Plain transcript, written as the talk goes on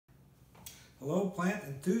Hello, plant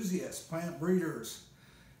enthusiasts, plant breeders,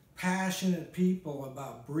 passionate people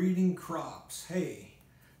about breeding crops. Hey,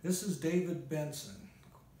 this is David Benson,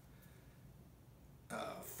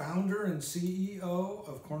 founder and CEO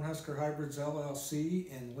of Cornhusker Hybrids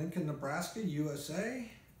LLC in Lincoln, Nebraska,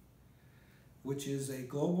 USA, which is a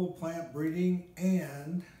global plant breeding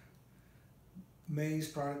and maize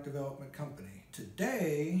product development company.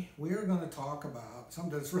 Today, we are going to talk about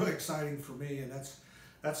something that's really exciting for me, and that's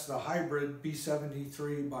the hybrid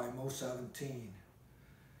B73xMo17.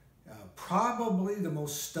 Probably the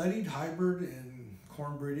most studied hybrid in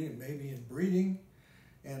corn breeding and maybe in breeding,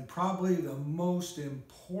 and probably the most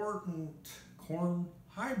important corn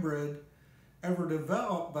hybrid ever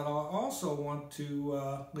developed. But I also want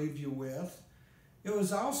to leave you with, it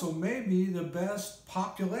was also maybe the best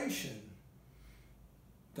population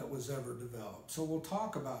that was ever developed. So we'll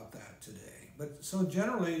talk about that today. But so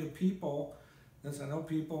generally the people, as I know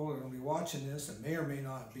people are going to be watching this and may or may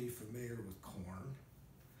not be familiar with corn,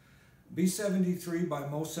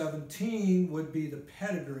 B73xMo17 would be the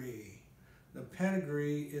pedigree. The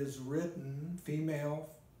pedigree is written female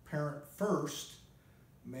parent first,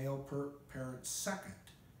 male parent second.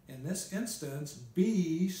 In this instance,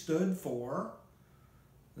 B stood for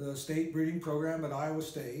the state breeding program at Iowa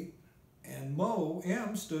State, and Mo,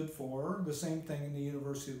 M, stood for the same thing in the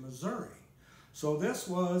University of Missouri. So this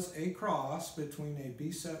was a cross between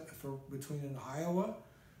between an Iowa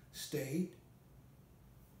State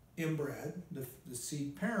inbred, the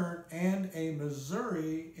seed parent, and a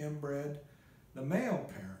Missouri inbred, the male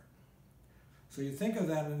parent. So you think of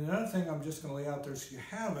that, and another thing I'm just going to lay out there so you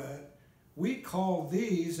have it, we call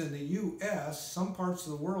these in the U.S., some parts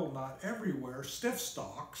of the world, not everywhere, stiff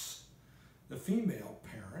stalks, the female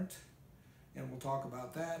parent, and we'll talk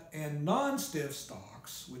about that, and non-stiff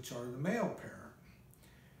stalks, which are the male parent.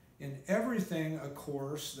 In everything, of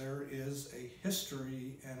course, there is a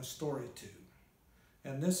history and a story to.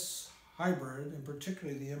 And this hybrid, and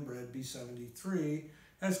particularly the inbred B73,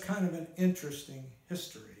 has kind of an interesting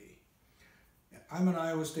history. I'm an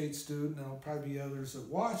Iowa State student, and there'll probably be others that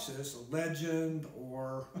watch this, a legend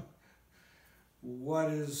or what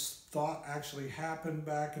is thought actually happened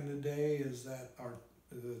back in the day is that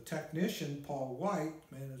the technician, Paul White,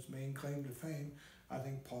 his main claim to fame, I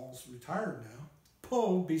think Paul's retired now,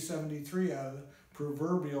 pulled B73 out of the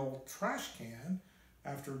proverbial trash can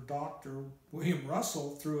after Dr. William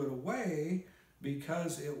Russell threw it away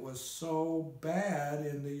because it was so bad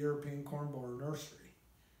in the European corn borer nursery.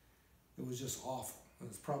 It was just awful.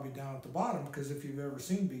 It's probably down at the bottom because if you've ever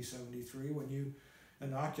seen B73, when you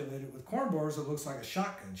inoculate it with corn borers, it looks like a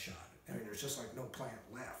shotgun shot. I mean, there's just like no plant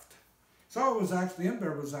left. So it was actually, the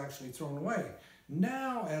inbred was actually thrown away.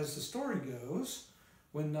 Now, as the story goes,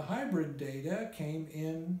 when the hybrid data came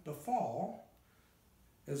in the fall,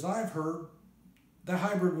 as I've heard, the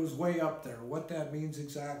hybrid was way up there. What that means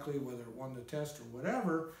exactly, whether it won the test or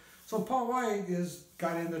whatever. So Paul White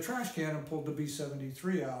got in the trash can and pulled the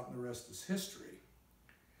B73 out, and the rest is history.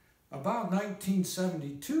 About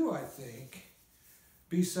 1972, I think,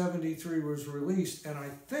 B73 was released, and I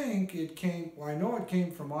think it came, well, I know it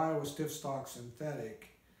came from Iowa Stiff Stock Synthetic,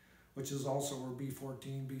 which is also where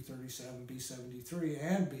B14, B37, B73,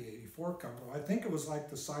 and B84 come from. I think it was like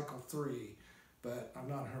the cycle 3, but I'm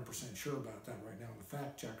not 100% sure about that right now. The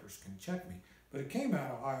fact checkers can check me. But it came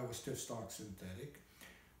out of Iowa Stiff Stock Synthetic,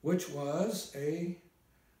 which was a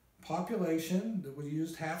population that we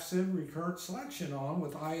used half-sieve recurrent selection on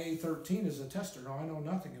with IA13 as a tester. Now, I know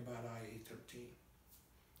nothing about IA13.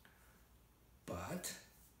 But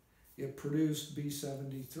it produced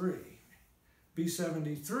B73.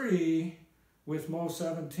 B73 with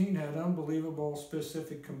Mo17 had unbelievable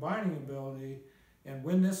specific combining ability, and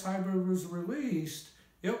when this hybrid was released,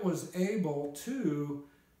 it was able to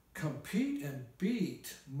compete and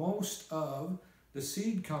beat most of the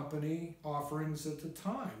seed company offerings at the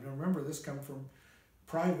time. Now remember, this comes from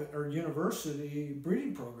private or university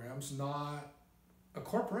breeding programs, not a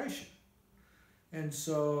corporation. And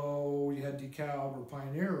so you had DeKalb or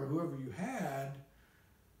Pioneer or whoever you had,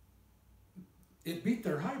 it beat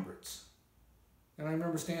their hybrids. And I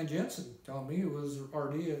remember Stan Jensen telling me, who was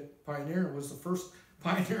RD at Pioneer, was the first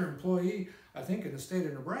Pioneer employee, I think, in the state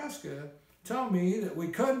of Nebraska, telling me that we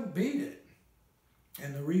couldn't beat it.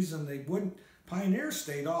 And the reason they wouldn't, Pioneer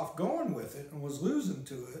stayed off going with it and was losing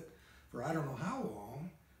to it for I don't know how long,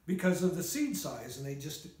 because of the seed size, and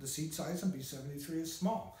the seed size in B73 is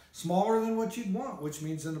small. Smaller than what you'd want, which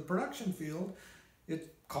means in the production field, it's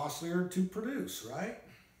costlier to produce, right?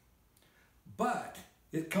 But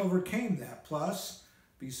it overcame that. Plus,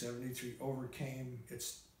 B73 overcame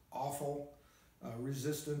its awful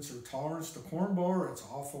resistance or tolerance to corn borer. It's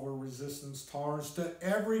awful resistance, tolerance to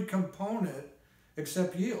every component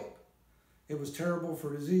except yield. It was terrible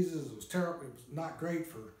for diseases. It was terrible. It was not great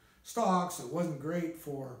for stalks. It wasn't great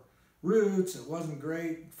for roots. It wasn't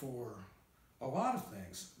great for a lot of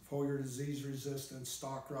things. Foliar disease resistance,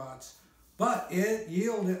 stalk rots. But it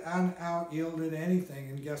yielded and out-yielded anything.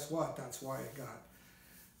 And guess what? That's why it got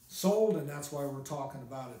sold, and that's why we're talking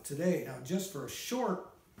about it today. Now, just for a short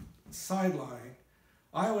sideline,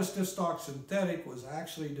 Iowa Stiff Stalk Synthetic was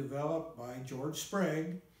actually developed by George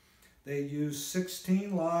Sprague. They used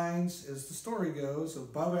 16 lines, as the story goes,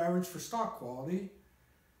 above average for stalk quality.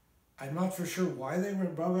 I'm not for sure why they were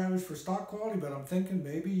above average for stalk quality, but I'm thinking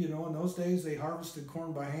maybe, you know, in those days they harvested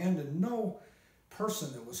corn by hand, and no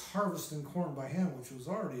person that was harvesting corn by hand, which was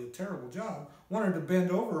already a terrible job, wanted to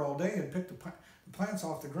bend over all day and pick the plants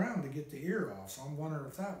off the ground to get the ear off. So I'm wondering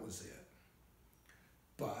if that was it.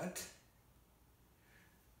 But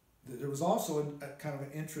there was also a kind of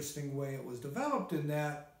an interesting way it was developed, in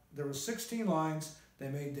that there were 16 lines. They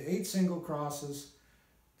made the 8 single crosses,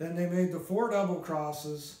 then they made the 4 double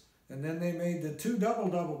crosses, and then they made the 2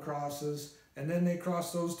 double crosses, and then they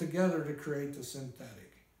crossed those together to create the synthetic.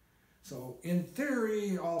 So in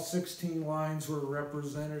theory, all 16 lines were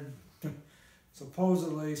represented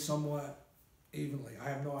supposedly somewhat evenly. I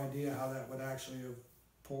have no idea how that would actually have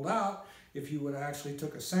pulled out if you would actually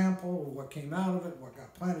took a sample of what came out of it, what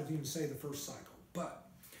got planted, even say the first cycle. But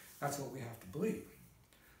that's what we have to believe.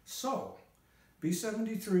 So,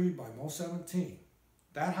 B73 by Mo17,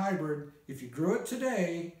 that hybrid, if you grew it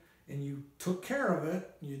today and you took care of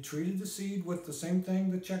it, you treated the seed with the same thing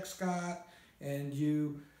the Czechs got, and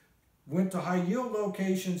you went to high yield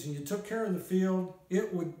locations and you took care of the field,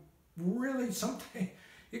 it would really someday,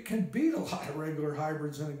 it can beat a lot of regular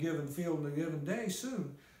hybrids in a given field in a given day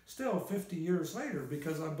soon, still 50 years later,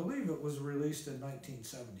 because I believe it was released in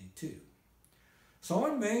 1972. So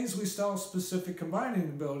in maize, we still have specific combining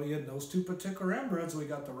ability. In those 2 particular inbreds, we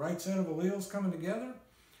got the right set of alleles coming together,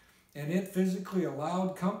 and it physically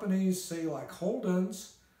allowed companies, say like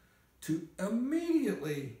Holden's, to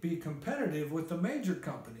immediately be competitive with the major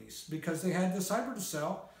companies because they had this hybrid to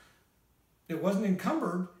sell. It wasn't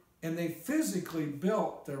encumbered, and they physically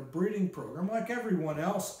built their breeding program like everyone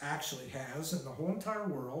else actually has in the whole entire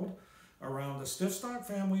world around the stiff stock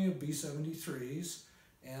family of B73s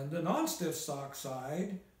and the non-stiff stock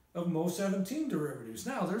side of Mo17 derivatives.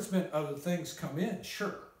 Now, there's been other things come in,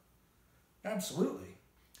 sure, absolutely.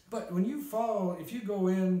 But when you follow, if you go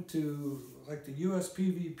into like the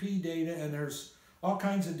USPVP data, and there's all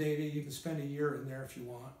kinds of data, you can spend a year in there if you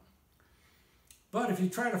want. But if you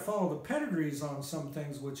try to follow the pedigrees on some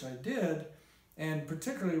things, which I did, and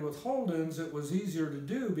particularly with Holden's, it was easier to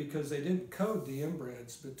do because they didn't code the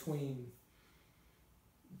inbreds between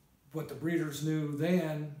what the breeders knew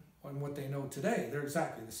then and what they know today. They're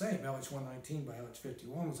exactly the same. LH119 by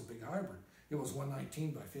LH51 was a big hybrid. It was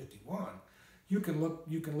 119 by 51. You can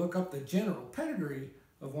look up the general pedigree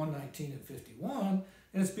of 119 and 51,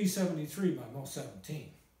 and it's B73 by Mo17.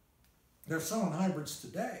 They're selling hybrids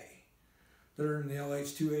today that are in the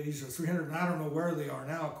LH280s or 300, and I don't know where they are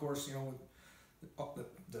now, of course, you know, with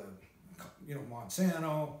the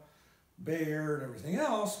Monsanto, Bayer, and everything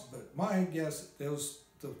else, but my guess,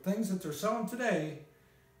 the things that they're selling today,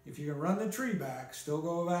 if you can run the tree back, still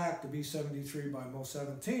go back to B73 by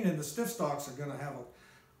Mo17, and the stiff stocks are going to have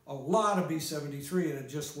a lot of B73, and it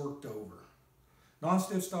just worked over.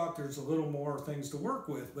 Non-stiff stock, there's a little more things to work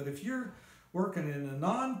with, but if you're working in a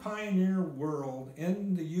non-pioneer world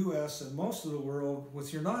in the U.S. and most of the world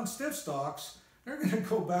with your non-stiff stocks, they're going to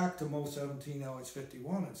go back to Mo17,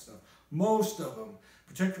 LH51 and stuff. Most of them,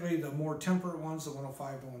 particularly the more temperate ones, the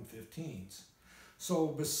 105 to 115s. So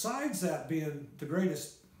besides that being the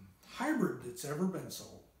greatest hybrid that's ever been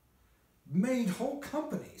sold, made whole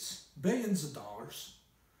companies, billions of dollars,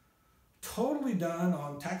 totally done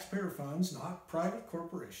on taxpayer funds, not private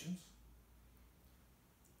corporations,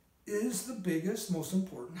 is the biggest, most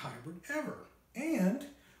important hybrid ever. And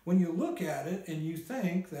when you look at it and you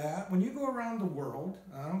think that when you go around the world,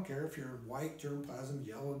 I don't care if you're white germplasm,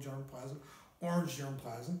 yellow germplasm, orange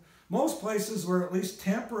germplasm, most places where at least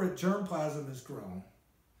temperate germplasm is grown,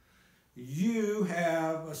 you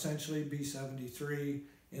have essentially B73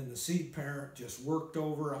 in the seed parent, just worked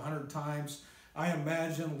over 100 times. I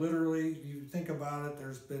imagine literally, you think about it,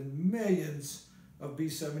 there's been millions of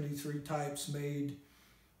B73 types made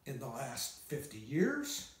in the last 50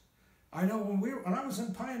 years. I know when I was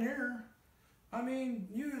in Pioneer, I mean,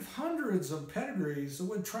 you have hundreds of pedigrees that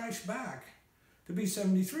would trash back to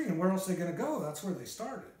B73, and where else are they going to go? That's where they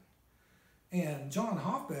started. And John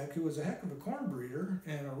Hofbeck, who was a heck of a corn breeder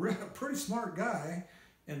and a pretty smart guy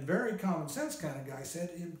and very common sense kind of guy,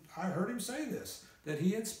 said, I heard him say this, that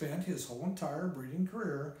he had spent his whole entire breeding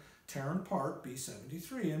career tearing apart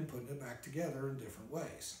B73 and putting it back together in different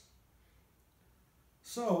ways.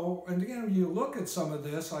 So, and again, when you look at some of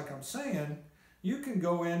this, like I'm saying, you can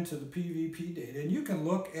go into the PVP data and you can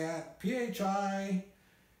look at PHI,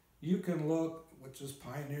 you can look, which is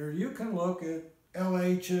Pioneer, you can look at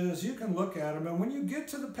LHs, you can look at them, and when you get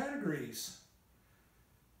to the pedigrees,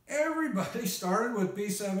 everybody started with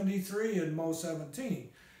B73 and Mo17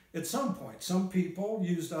 at some point. Some people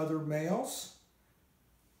used other males.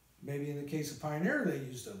 Maybe in the case of Pioneer, they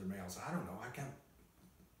used other males. I don't know.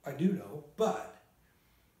 I do know. But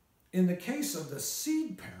in the case of the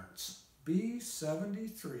seed parents,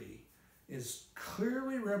 B73 is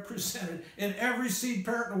clearly represented in every seed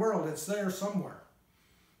parent in the world. It's there somewhere.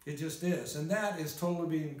 It just is. And that is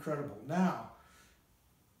totally incredible. Now,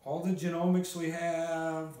 all the genomics we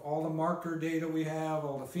have, all the marker data we have,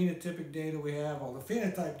 all the phenotypic data we have, all the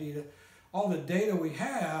phenotype data, all the data we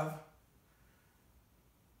have,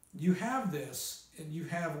 you have this, and you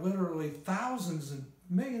have literally thousands and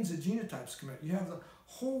millions of genotypes commit. You have the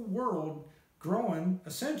whole world growing,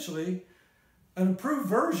 essentially, an improved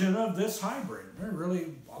version of this hybrid.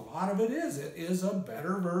 Really, a lot of it is. It is a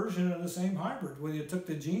better version of the same hybrid, where you took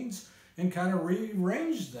the genes and kind of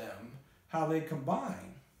rearranged them, how they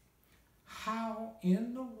combine. How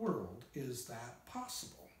in the world is that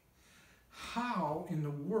possible? How in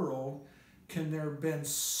the world can there have been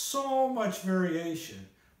so much variation,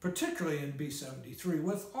 particularly in B73,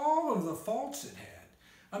 with all of the faults it had?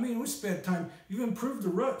 I mean, we spent time, you've improved the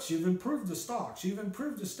roots, you've improved the stalks, you've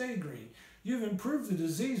improved the stay green, you've improved the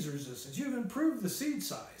disease resistance, you've improved the seed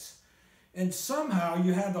size, and somehow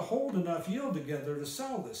you had to hold enough yield together to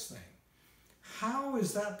sell this thing. How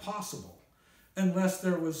is that possible? Unless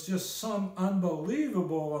there was just some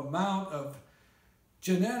unbelievable amount of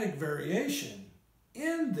genetic variation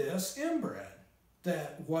in this inbred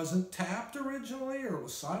that wasn't tapped originally or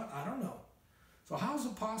was silent. I don't know. So how is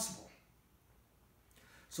it possible?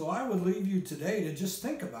 So I would leave you today to just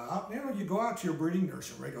think about, you go out to your breeding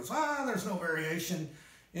nursery, it goes, there's no variation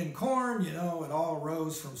in corn, it all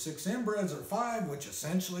rose from 6 inbreds or 5, which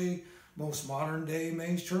essentially most modern day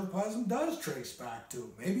maize germplasm does trace back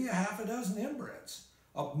to maybe a half a dozen inbreds,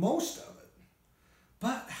 most of it.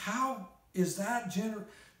 But how is that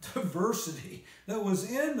diversity that was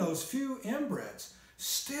in those few inbreds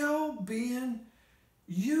still being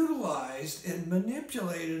utilized and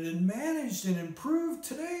manipulated and managed and improved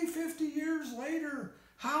today, 50 years later?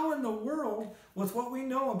 How in the world, with what we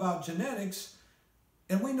know about genetics,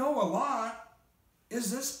 and we know a lot,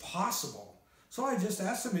 is this possible? So I just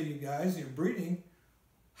asked some of you guys, you're breeding,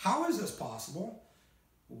 how is this possible?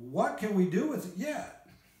 What can we do with it yet?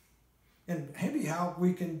 And maybe how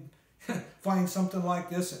we can find something like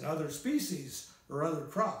this in other species or other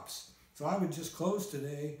crops. So I would just close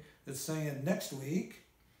today with saying next week,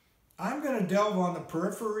 I'm going to delve on the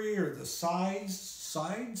periphery or the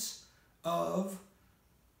sides of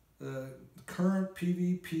the current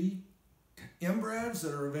PVP inbreds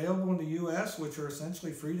that are available in the U.S., which are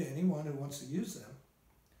essentially free to anyone who wants to use them,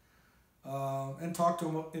 and talk to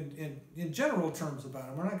them in general terms about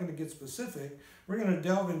them. We're not going to get specific. We're going to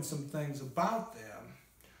delve in some things about them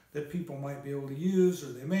that people might be able to use,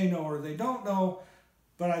 or they may know, or they don't know.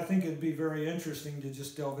 But I think it'd be very interesting to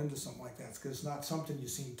just delve into something like that, because it's not something you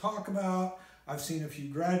see talk about. I've seen a few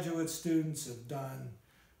graduate students have done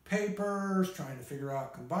papers trying to figure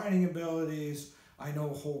out combining abilities. I know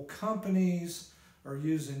whole companies are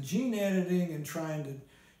using gene editing and trying to,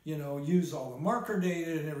 use all the marker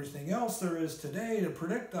data and everything else there is today to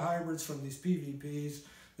predict the hybrids from these PVPs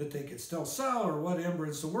that they could still sell, or what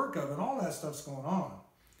inbreds to work of, and all that stuff's going on.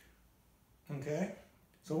 Okay?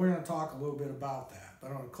 So we're going to talk a little bit about that. But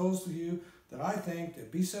I'm going to close with you that I think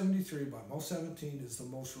that B73 by Mo17 is the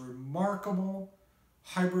most remarkable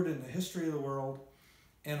hybrid in the history of the world,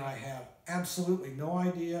 and I have absolutely no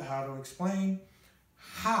idea how to explain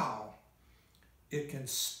how it can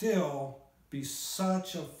still be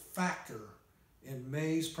such a factor in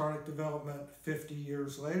maize product development 50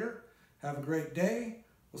 years later. Have a great day.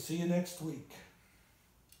 We'll see you next week.